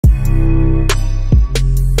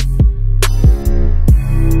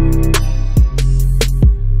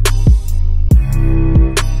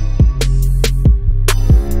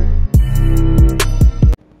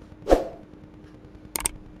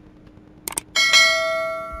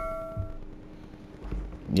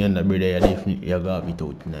The other brother, you definitely got it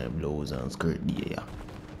out in a blouse and skirt there. Yeah.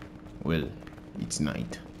 Well, it's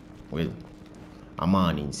night. Well, a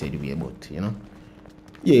morning said we but you know.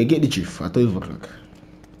 Yeah, get the drift at 12 o'clock.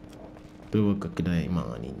 12 o'clock in the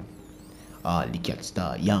morning. All the cats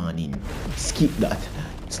start yawning. Skip that.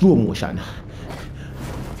 Slow motion.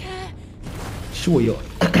 Show you.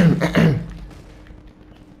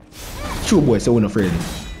 Show boy say we're not afraid.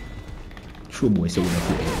 Show boy say we're not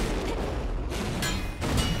afraid.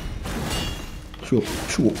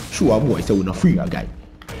 Show a boy say we're not free a guy.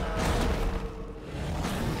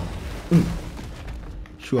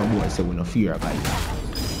 Show a boy say we're not fear a guy.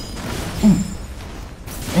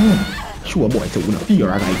 Show a boy say we're not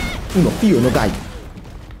fear a guy. We not fear no guy.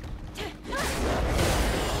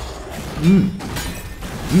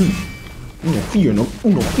 We no fear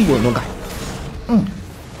no guy.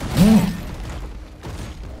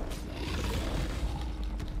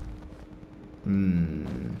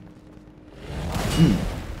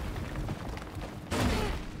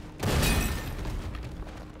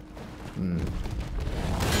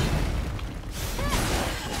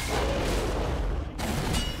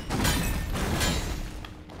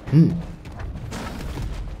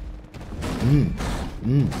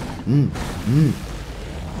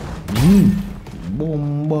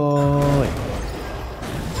 Boom boy.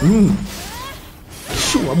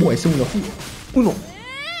 Show a boy say we no fear. We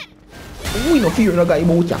no fear no guy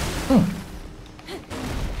about ya.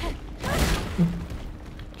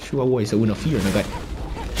 Show a boy say we no fear no guy.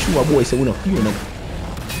 Show a boy say we no fear no guy.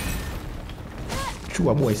 Show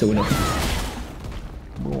a boy say we no fear.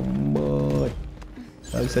 Boom boy.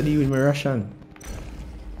 I said you with my Russian.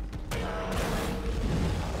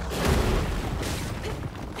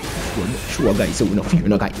 Show a guy say we no fear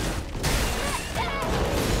no guy.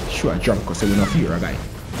 Show a drunk say we no fear a guy.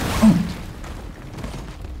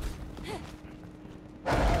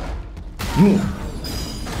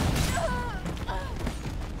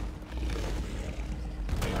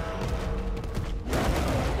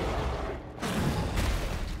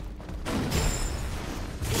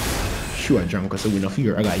 Show a drunk say we no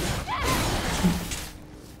fear a guy.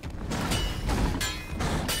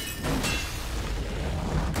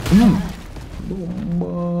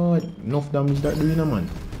 But enough damage that doing a man.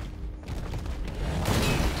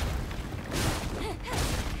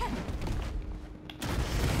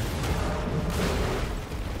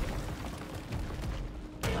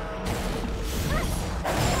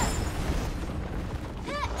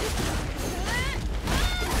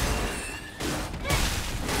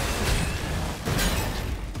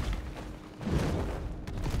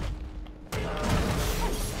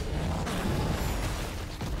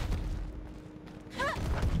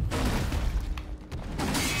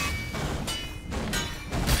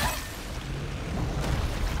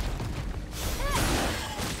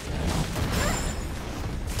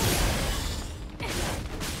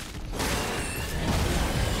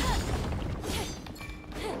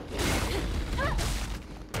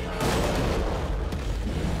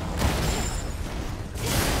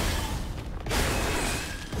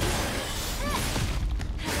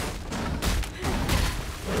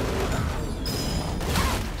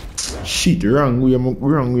 Shit, wrong way, my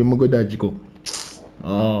go dodge go.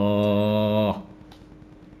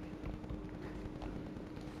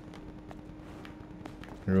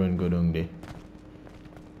 Run go down there.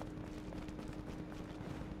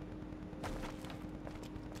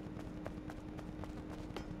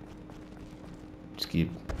 Skip.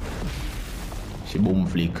 She boom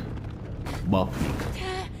flick. Back flick.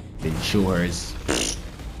 Then shores.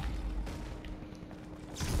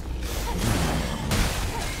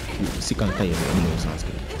 Sick and tired of the sounds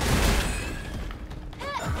good.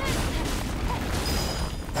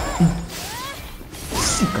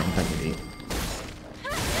 Sick and tired.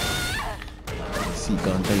 Sick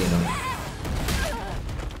and tired.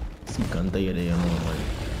 Sick and tired, you know, man.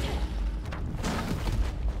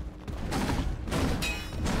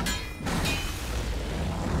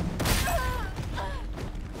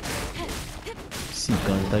 Sick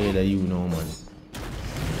and tired of you know, man.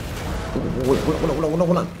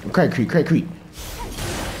 Hold on. Cry creep.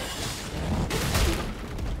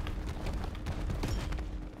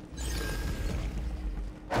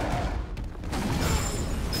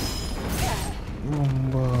 Oh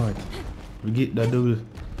my. We get the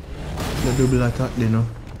double attack there now.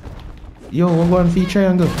 Yo, I'm going for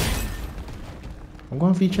triangle.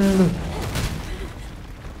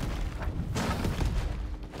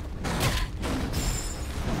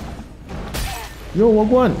 Yo, we're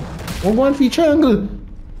going for triangle.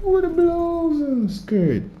 What the blouse and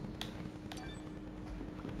skirt.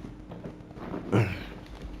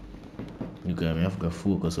 Because I have to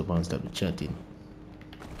focus up and stop chatting.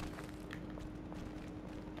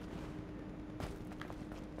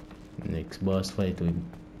 Next boss fight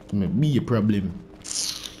will be a problem.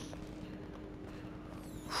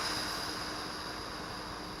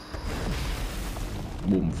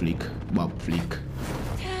 Boom flick, bob flick.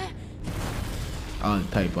 All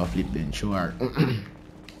type of flip then sure.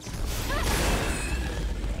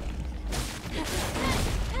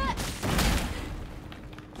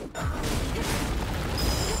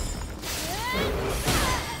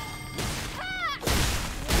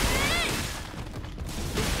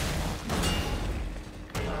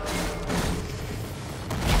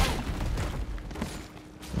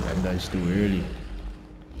 That's too early.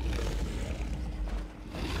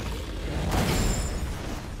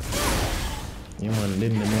 Yeah man,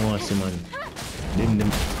 them want see man.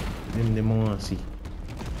 Them want see.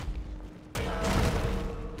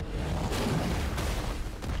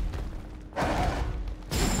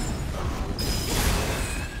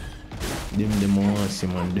 Them want see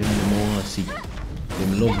man. Them want see.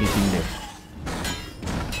 Them love getting there.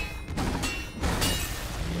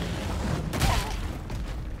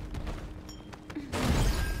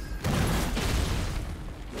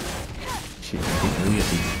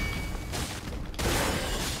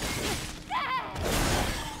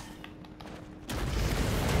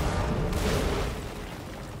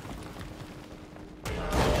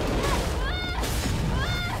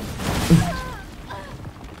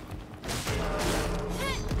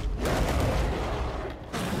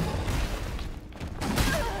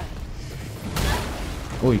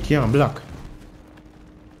 Oh, he can't block.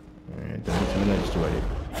 That's what I just do it.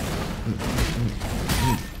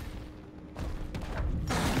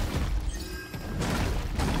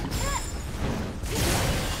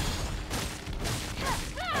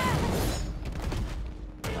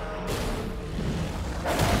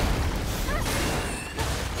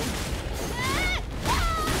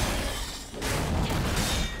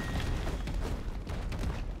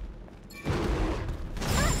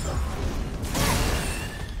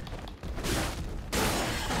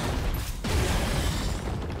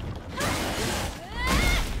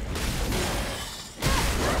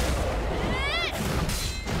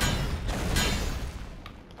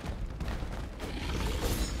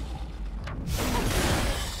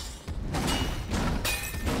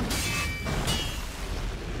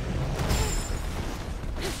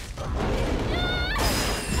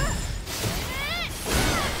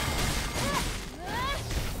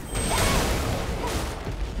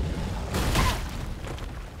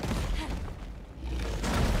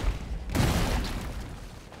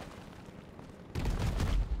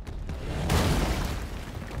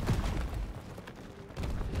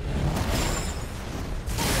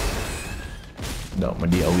 No, I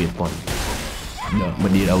did a wait one. No, I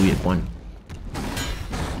did a wait one.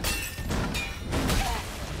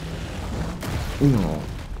 No,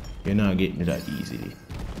 you're not getting me that easily.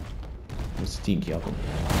 Just think you come.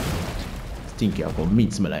 Think you come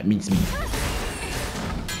mince me like mince meat.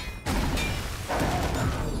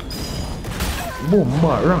 Boom,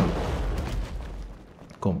 bar wrong.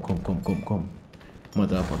 Come.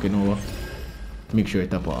 Motherfucking over. Make sure you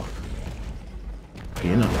tap off. Okay,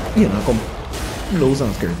 you know, come. Blows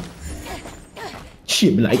and skirt.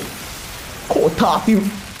 Shit like cut off him.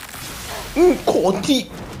 Cut.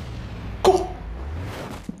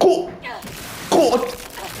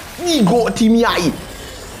 He got him yai.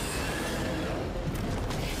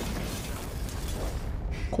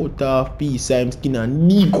 Cut off PS5 skin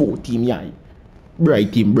and he got him yai.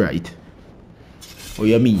 Bright. What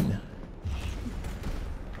you mean?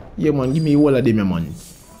 Yeah man, give me all of them, yeah man.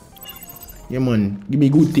 Yeah man, give me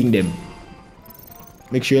good thing them.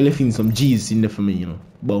 Make sure you left in some G's in there for me, you know.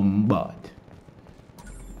 Bombard.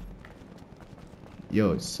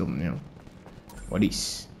 Yo, it's something, you know. What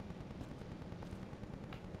is?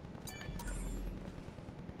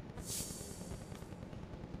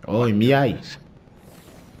 Oh, me eyes.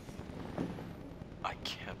 I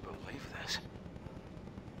can't believe this.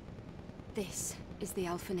 This is the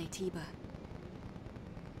Alpha Natiba.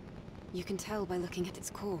 You can tell by looking at its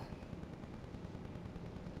core.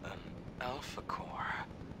 An Alpha core.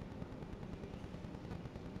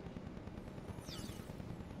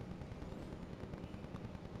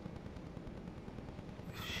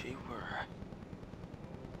 If she were...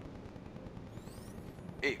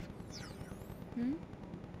 Eve. Hmm?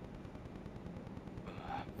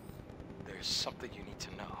 There's something you need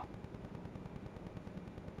to know.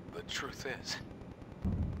 The truth is...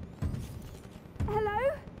 Hello?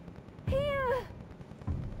 Here!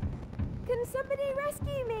 Can somebody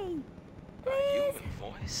rescue me? A Please?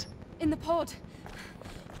 human voice? In the pod.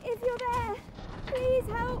 If you're there, please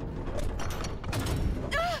help.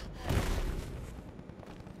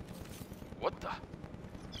 What the?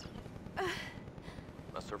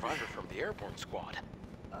 A survivor from the airborne squad.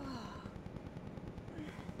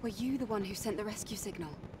 Were you the one who sent the rescue signal?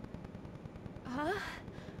 Huh?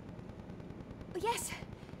 Yes.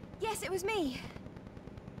 Yes, it was me.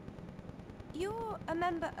 You're a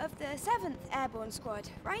member of the 7th Airborne Squad,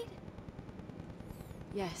 right?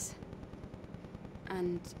 Yes.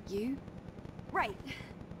 And you? Right.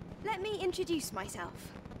 Let me introduce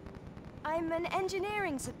myself. I'm an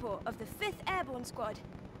engineering support of the 5th Airborne Squad.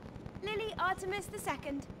 Lily Artemis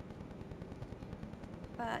II.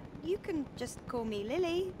 But you can just call me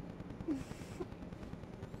Lily.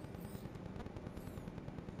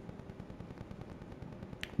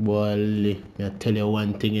 Boy, Lily, I tell you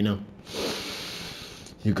one thing, you know.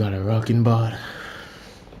 You got a rocking ball.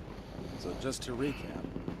 So just to recap,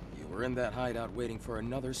 you were in that hideout waiting for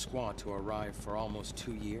another squad to arrive for almost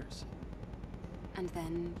 2 years? And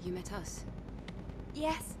then you met us.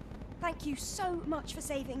 Yes. Thank you so much for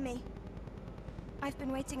saving me. I've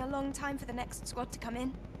been waiting a long time for the next squad to come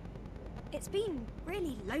in. It's been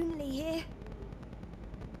really lonely here.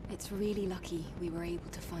 It's really lucky we were able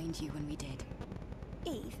to find you when we did.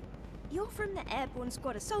 Eve, you're from the Airborne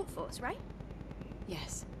Squad Assault Force, right?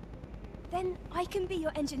 Yes. Then I can be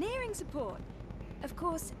your engineering support. Of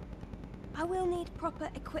course, I will need proper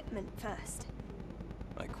equipment first.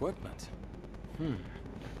 Equipment?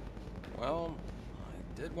 Well,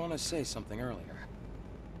 I did want to say something earlier.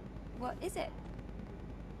 What is it?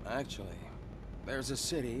 Actually, there's a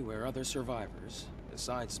city where other survivors,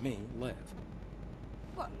 besides me, live.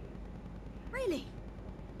 What? Really?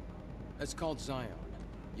 It's called Zion,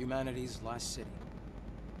 humanity's last city.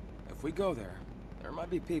 If we go there, there might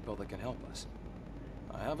be people that can help us.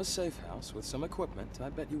 I have a safe house with some equipment I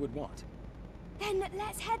bet you would want. Then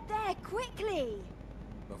let's head there quickly.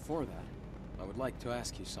 Before that, I would like to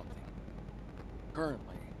ask you something.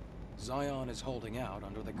 Currently, Zion is holding out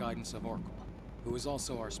under the guidance of Oracle, who is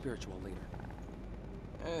also our spiritual leader.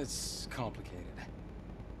 It's complicated.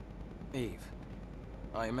 Eve,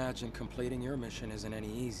 I imagine completing your mission isn't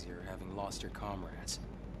any easier having lost your comrades.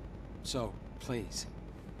 So, please,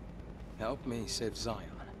 help me save Zion.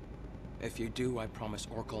 If you do, I promise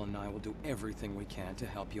Oracle and I will do everything we can to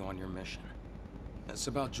help you on your mission. It's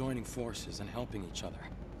about joining forces and helping each other,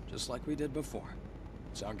 just like we did before.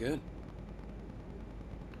 Sound good?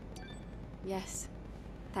 Yes.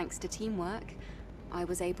 Thanks to teamwork, I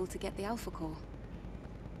was able to get the Alpha Core.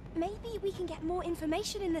 Maybe we can get more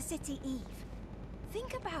information in the city, Eve.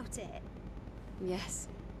 Think about it. Yes.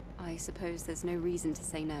 I suppose there's no reason to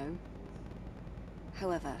say no.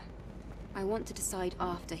 However, I want to decide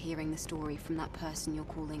after hearing the story from that person you're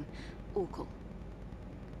calling Oracle.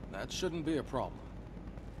 That shouldn't be a problem.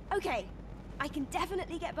 Okay, I can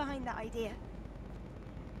definitely get behind that idea.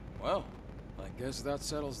 Well, I guess that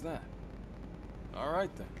settles that. All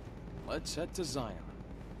right then, let's head to Zion.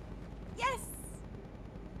 Yes!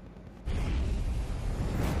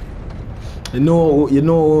 Lily,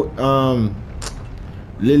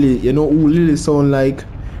 you know who Lily sound like?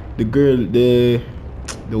 The girl, the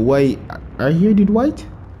white. Her hair did white?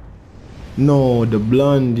 No, the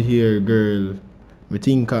blonde hair girl. I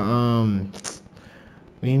think I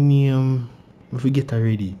forget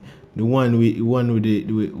already. The one with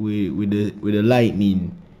the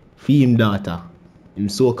lightning, film daughter, him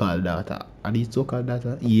so-called daughter. Are these so-called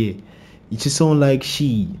daughter? Yeah, it just sound like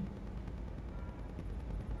she.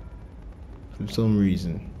 For some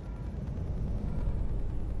reason.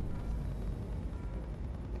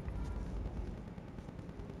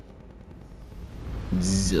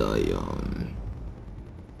 Zion.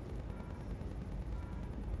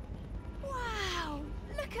 Wow!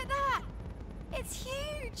 Look at that! It's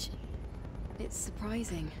huge! It's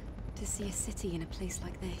surprising to see a city in a place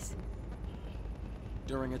like this.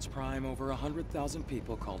 During its prime, over 100,000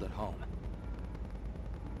 people called it home.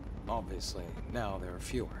 Obviously, now there are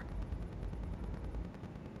fewer.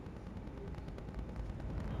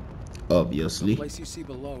 Obviously. The place you see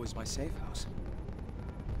below is my safe house.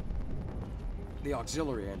 The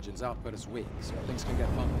auxiliary engine's output is weak, so things can get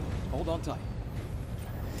bumpy. Hold on tight.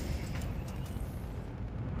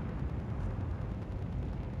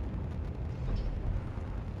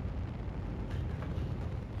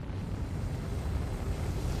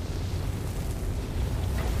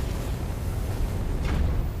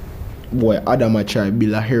 Boy, Adam a try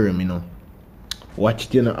build a harem, you know. Watch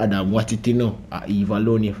it, you know, Adam. Watch it, you know. Eve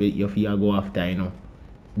alone, if you go after, you know.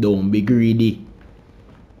 Don't be greedy.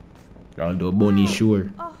 Although Bunny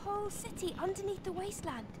sure. A whole city underneath the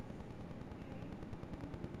wasteland.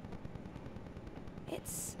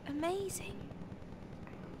 It's amazing.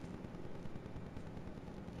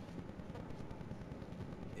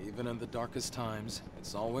 Even in the darkest times,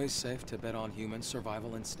 it's always safe to bet on human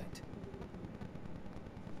survival instinct.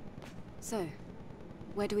 So,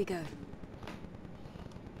 where do we go?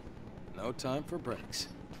 No time for breaks.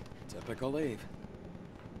 Typical Eve.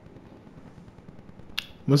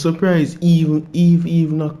 I'm surprised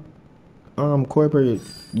Eve not cooperate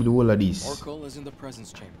with all of this. Oracle is in the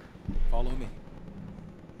presence chamber. Follow me.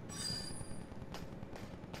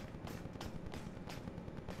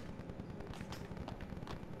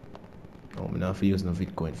 Oh, I'm not use no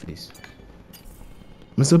Bitcoin for this.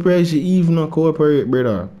 I'm surprised Eve not cooperate,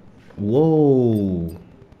 brother. Whoa.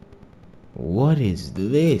 What is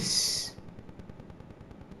this?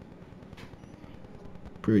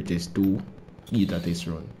 Purchase 2. Eat at this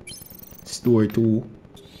run. Store 2.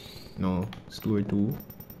 No, store 2.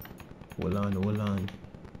 Hold on.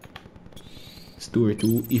 Store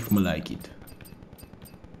 2 if I like it.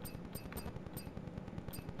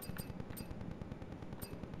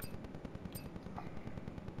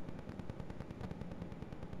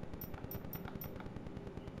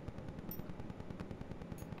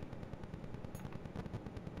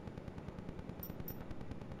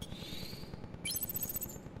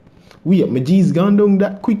 Wait, my G's gone down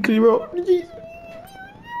that quickly, bro. My G's.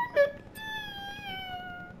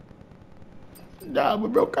 Nah, we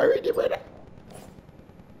broke already, brother.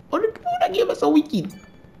 What the game is so wicked?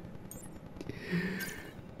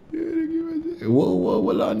 Whoa,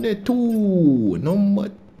 hold on there too.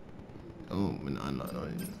 Number. Oh, no.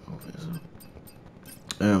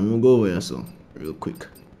 I'm gonna go over here, so real quick.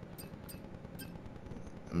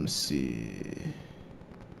 Let me see.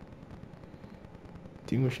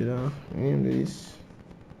 I think we should have named this.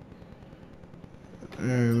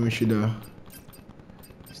 We should have.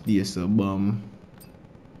 It's a bomb.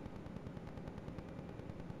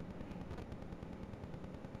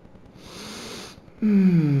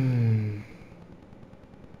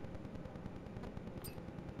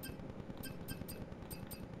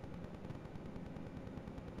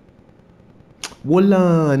 Hold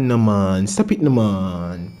on, no man. Stop it, no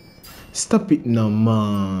man. Stop it, no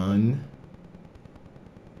man.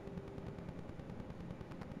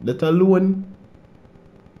 That alone.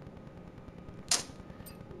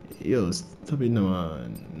 Yo, stop it, no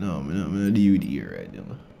man. No, I'm not deal with it right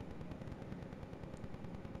now.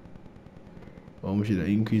 I should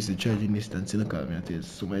increase the charging distance in the car. I tell you,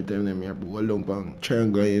 so many times I have to hold on bang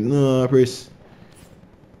triangle. No, press.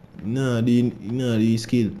 No, the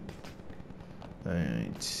skill.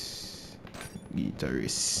 Alright.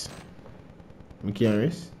 Guitarist. I can't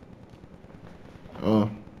rest. Oh.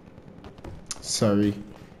 Sorry.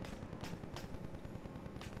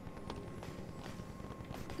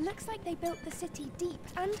 Looks like they built the city deep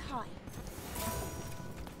and high.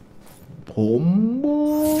 Pombo.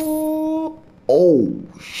 Oh,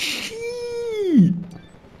 shit.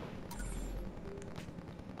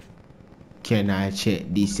 Can I check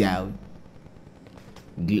this out?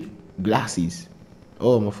 Glasses.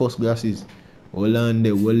 Oh, my first glasses. Hold on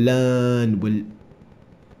there, hold on.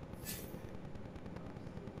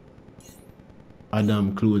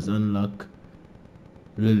 Adam clothes unlock.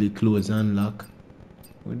 Lily clothes unlock.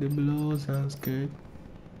 With the blouse and skirt.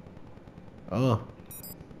 Oh.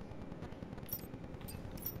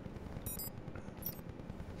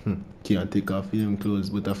 Can't take off film clothes,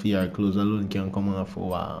 but a fear clothes alone can come off.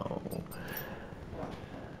 Wow.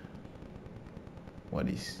 What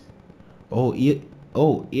is? Oh,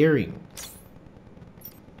 earring.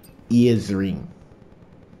 Ears ring.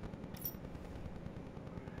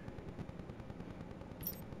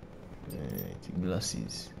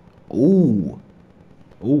 Glasses. Oh,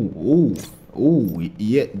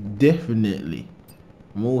 yeah, definitely.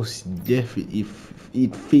 Most definitely. If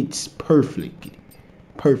it fits perfectly.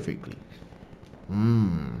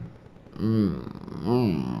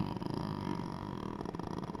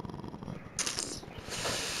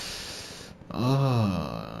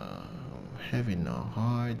 Ah, I'm having a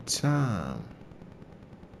hard time.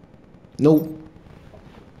 Nope.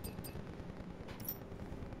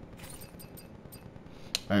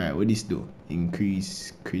 Alright, what this do?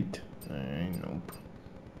 Increase crit. Alright, nope.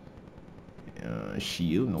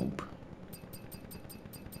 Shield, nope.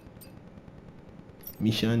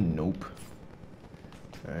 Mission, nope.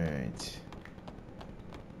 Alright.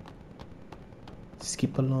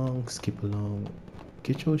 Skip along.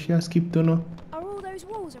 Get your shit skipped or no? Are all those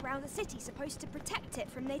walls around the city supposed to protect it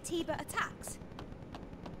from Natiba attacks?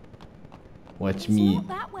 Watch It's me. not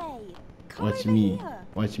that way. Come Watch over me. here.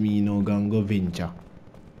 Watch me, no gango venture.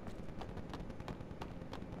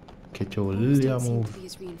 Catch your Walls Lilia don't seem move. to be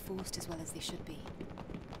as reinforced as well as they should be.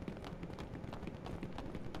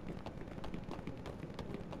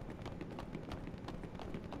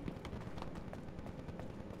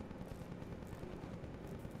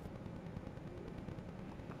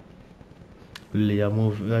 Lilia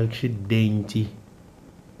move like she dainty.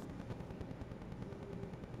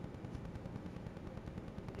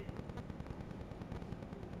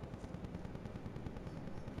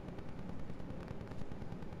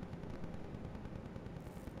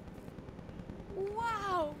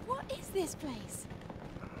 Wow, what is this place?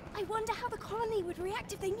 I wonder how the colony would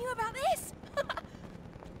react if they knew about this.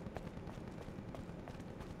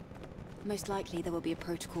 Most likely there will be a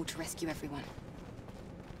protocol to rescue everyone.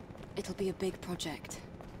 It'll be a big project.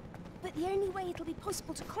 But the only way it'll be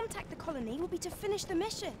possible to contact the colony will be to finish the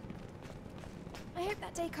mission. I hope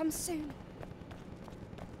that day comes soon.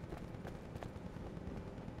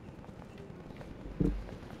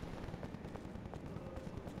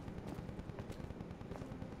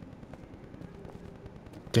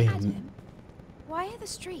 Damn. Adam, why are the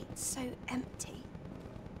streets so empty?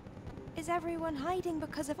 Is everyone hiding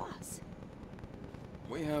because of us?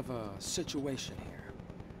 We have a situation here.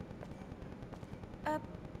 A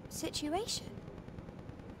situation?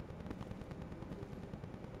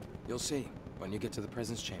 You'll see when you get to the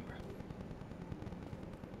presence chamber.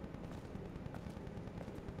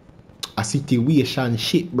 A situation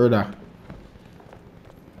shit, brother.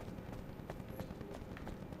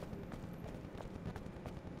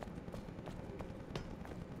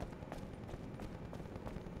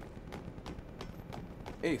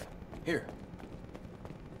 Eve, here.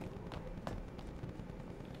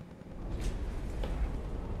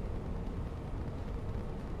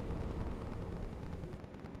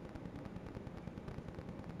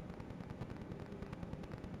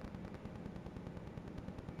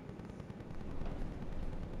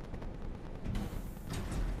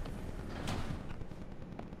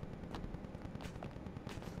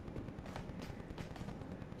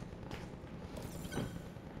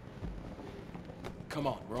 Come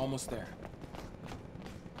on, we're almost there.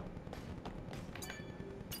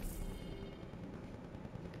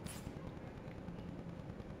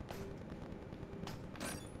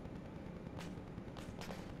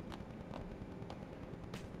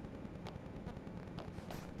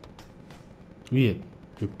 Wait,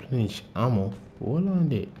 replenish ammo. Hold on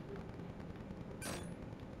there.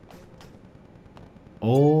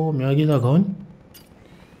 Oh, me I get a gun?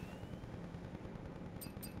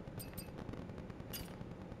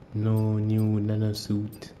 No new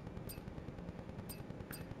nanosuit.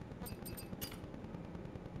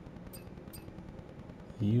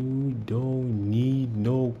 You don't need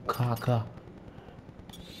no caca.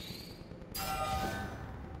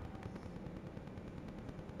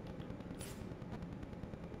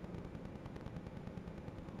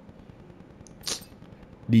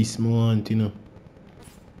 This month, you know.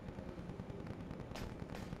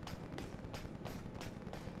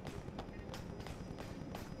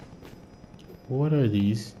 What are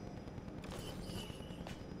these?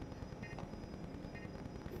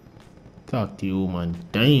 Talk to you, man.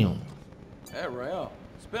 Damn. Hey, Rael.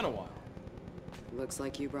 It's been a while. Looks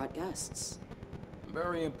like you brought guests.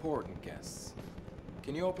 Very important guests.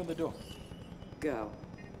 Can you open the door? Go.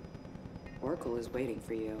 Oracle is waiting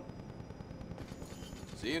for you.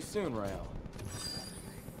 See you soon, Rael.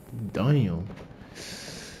 Damn.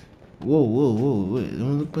 Whoa. Wait,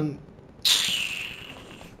 don't look on.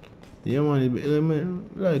 Yeah, man,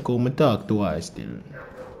 like how I talk to her still.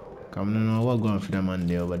 Cause I don't know what going for the man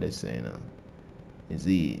there over there saying. You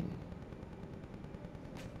see?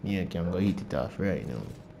 Yeah, I can go hit it off right now.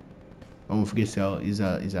 I don't forget how is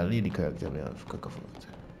a lady character we have cook of it.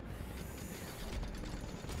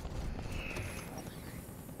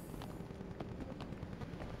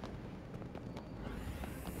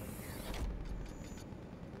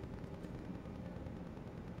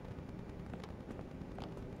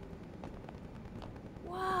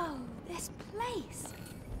 Whoa, this place.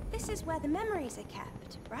 This is where the memories are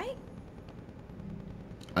kept, right?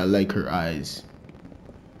 I like her eyes.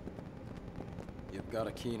 You've got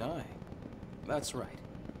a keen eye. That's right.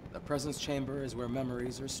 The presence chamber is where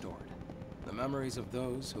memories are stored. The memories of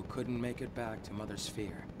those who couldn't make it back to Mother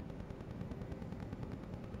Sphere.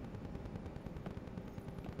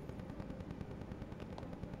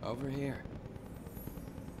 Over here.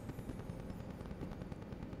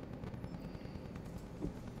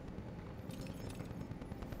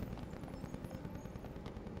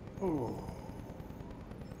 Oh.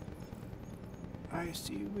 I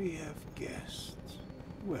see we have guests.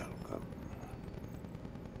 Welcome.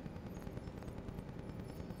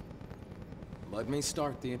 Let me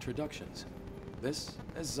start the introductions. This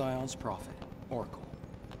is Zion's prophet, Oracle.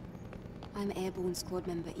 I'm Airborne Squad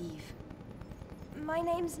member Eve. My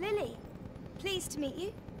name's Lily. Pleased to meet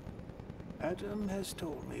you. Adam has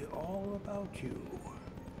told me all about you.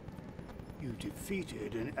 You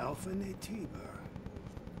defeated an Alpha Natiba.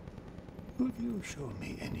 Will you show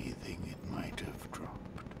me anything it might have dropped?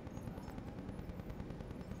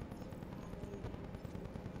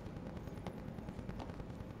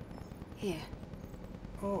 Here.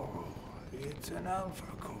 Oh, it's an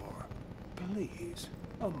Alpha Core. Please,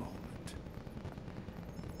 a moment.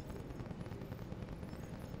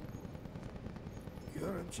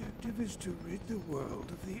 Your objective is to rid the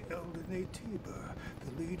world of the Elder Natiba,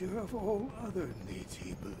 the leader of all other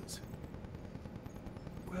Natibas.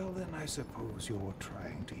 Well, then I suppose you're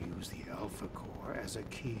trying to use the Alpha Core as a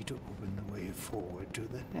key to open the way forward to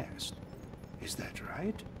the nest. Is that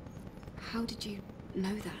right? How did you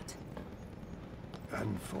know that?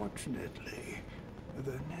 Unfortunately,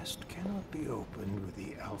 the nest cannot be opened with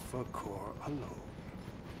the Alpha Core alone.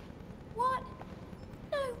 What?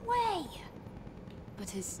 No way!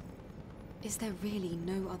 But is there really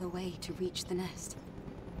no other way to reach the nest?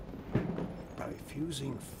 By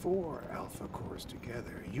fusing 4 Alpha Cores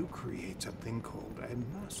together, you create something called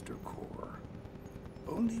a Master Core.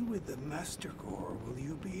 Only with the Master Core will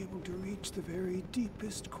you be able to reach the very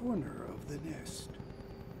deepest corner of the nest.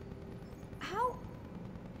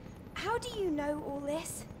 How do you know all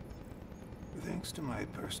this? Thanks to my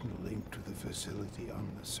personal link to the facility on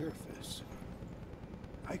the surface,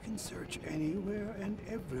 I can search anywhere and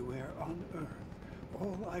everywhere on Earth.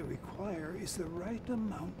 All I require is the right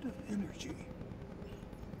amount of energy.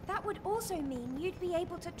 That would also mean you'd be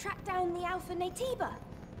able to track down the Alpha Natiba.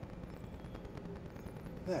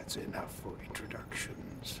 That's enough for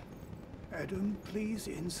introductions. Adam, please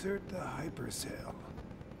insert the hypercell.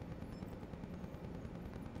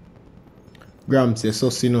 Gramps, you're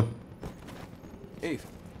sus, you know. Eve,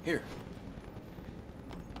 here.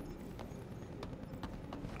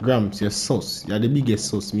 Gramps, you're sus. You're the biggest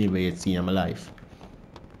sus me ever yet seen in my life.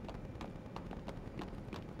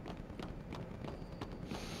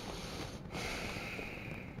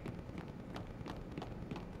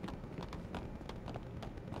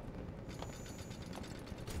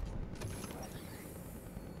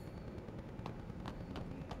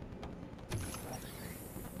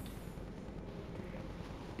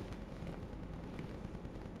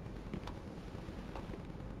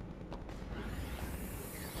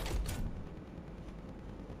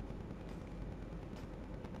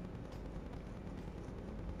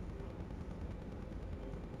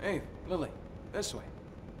 Hey, Lily, this way.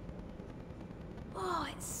 Oh,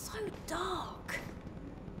 it's so dark.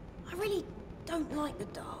 I really don't like the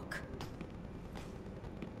dark.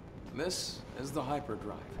 This is the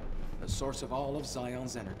hyperdrive, the source of all of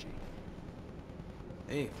Zion's energy.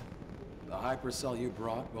 Eve, the hypercell you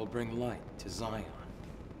brought will bring light to Zion.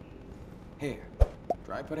 Here,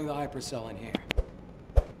 try putting the hypercell in here.